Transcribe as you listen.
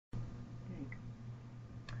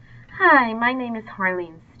Hi, my name is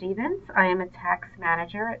Harlene Stevens. I am a tax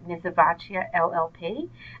manager at Nizavachia LLP,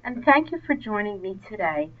 and thank you for joining me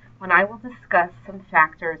today when I will discuss some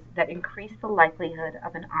factors that increase the likelihood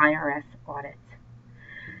of an IRS audit.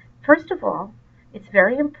 First of all, it's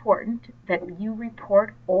very important that you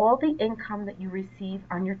report all the income that you receive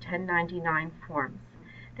on your 1099 forms.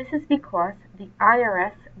 This is because the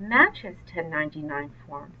IRS matches 1099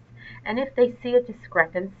 forms, and if they see a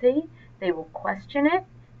discrepancy, they will question it,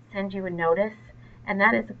 send you a notice, and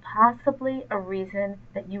that is possibly a reason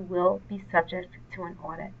that you will be subject to an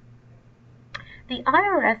audit. The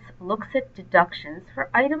IRS looks at deductions for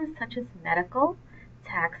items such as medical,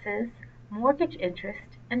 taxes, mortgage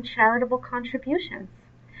interest, and charitable contributions.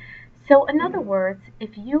 So in other words,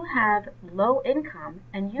 if you have low income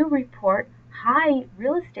and you report high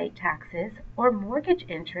real estate taxes or mortgage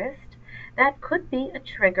interest, that could be a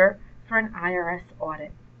trigger for an IRS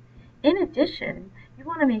audit. In addition, you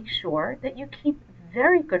want to make sure that you keep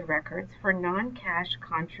very good records for non-cash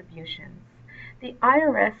contributions. The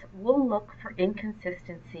IRS will look for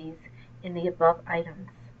inconsistencies in the above items.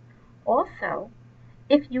 Also,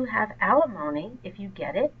 if you have alimony, if you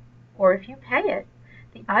get it, or if you pay it,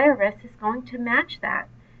 the IRS is going to match that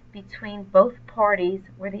between both parties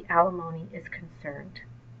where the alimony is concerned.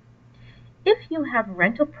 If you have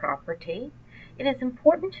rental property, it is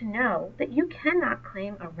important to know that you cannot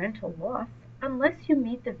claim a rental loss unless you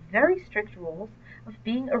meet the very strict rules of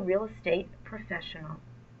being a real estate professional.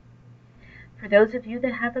 For those of you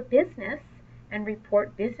that have a business and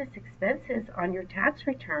report business expenses on your tax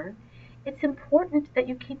return, it's important that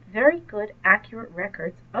you keep very good, accurate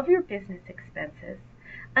records of your business expenses,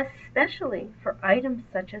 especially for items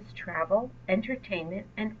such as travel, entertainment,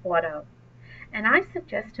 and auto. And I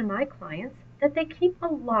suggest to my clients that they keep a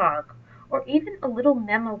log or even a little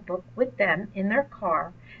memo book with them in their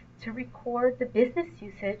car to record the business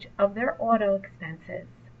usage of their auto expenses.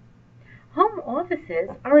 Home offices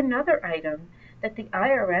are another item that the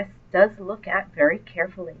IRS does look at very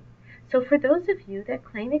carefully. So for those of you that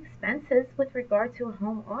claim expenses with regard to a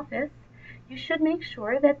home office, you should make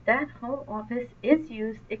sure that that home office is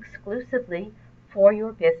used exclusively for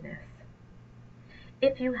your business.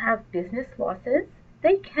 If you have business losses,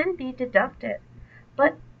 they can be deducted,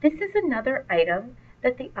 but this is another item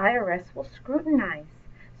that the IRS will scrutinize.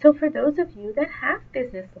 So for those of you that have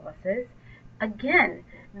business losses, again,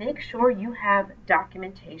 make sure you have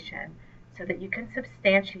documentation so that you can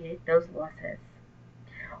substantiate those losses.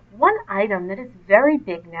 One item that is very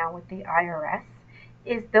big now with the IRS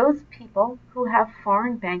is those people who have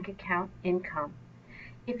foreign bank account income.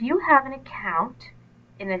 If you have an account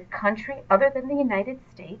in a country other than the United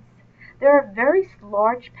States, there are very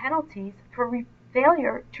large penalties for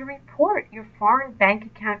failure to report your foreign bank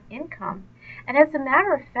account income. And as a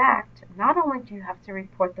matter of fact, not only do you have to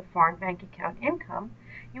report the foreign bank account income,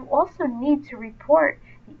 you also need to report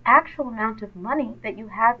the actual amount of money that you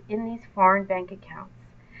have in these foreign bank accounts.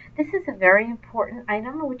 This is a very important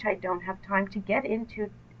item which I don't have time to get into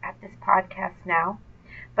at this podcast now,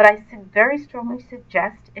 but I very strongly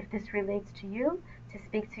suggest, if this relates to you, to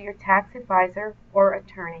speak to your tax advisor or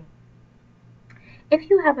attorney. If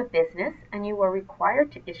you have a business and you are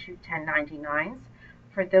required to issue 1099s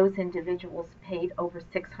for those individuals paid over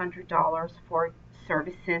 $600 for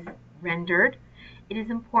services rendered, it is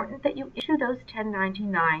important that you issue those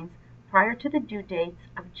 1099s prior to the due dates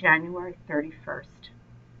of January 31st.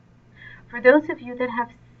 For those of you that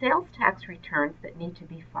have sales tax returns that need to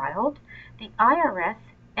be filed, the IRS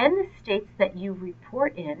and the states that you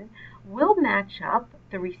report in will match up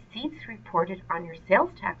the receipts reported on your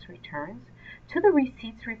sales tax returns to the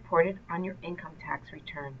receipts reported on your income tax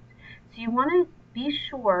returns. So you want to be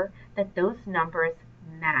sure that those numbers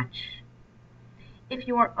match. If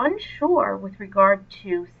you are unsure with regard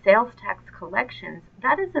to sales tax collections,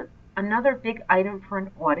 that is another big item for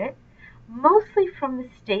an audit, mostly from the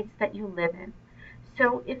states that you live in.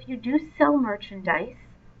 So if you do sell merchandise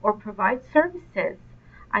or provide services,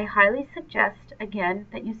 I highly suggest, again,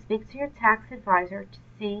 that you speak to your tax advisor to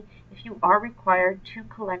see if you are required to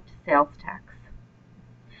collect sales tax.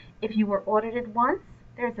 If you were audited once,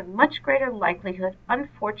 there's a much greater likelihood,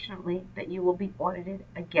 unfortunately, that you will be audited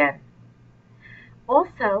again.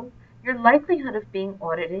 Also, your likelihood of being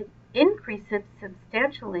audited increases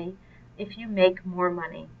substantially if you make more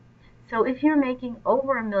money. So if you're making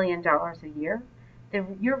over $1 million a year,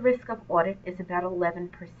 your risk of audit is about 11%.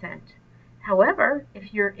 However,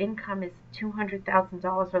 if your income is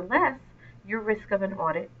 $200,000 or less, your risk of an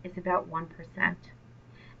audit is about 1%.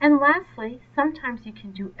 And lastly, sometimes you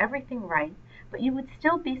can do everything right, but you would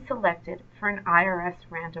still be selected for an IRS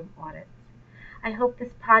random audit. I hope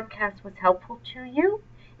this podcast was helpful to you.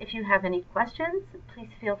 If you have any questions, please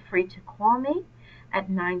feel free to call me at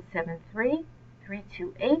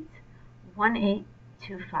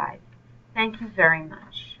 973-328-1825. Thank you very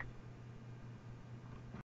much.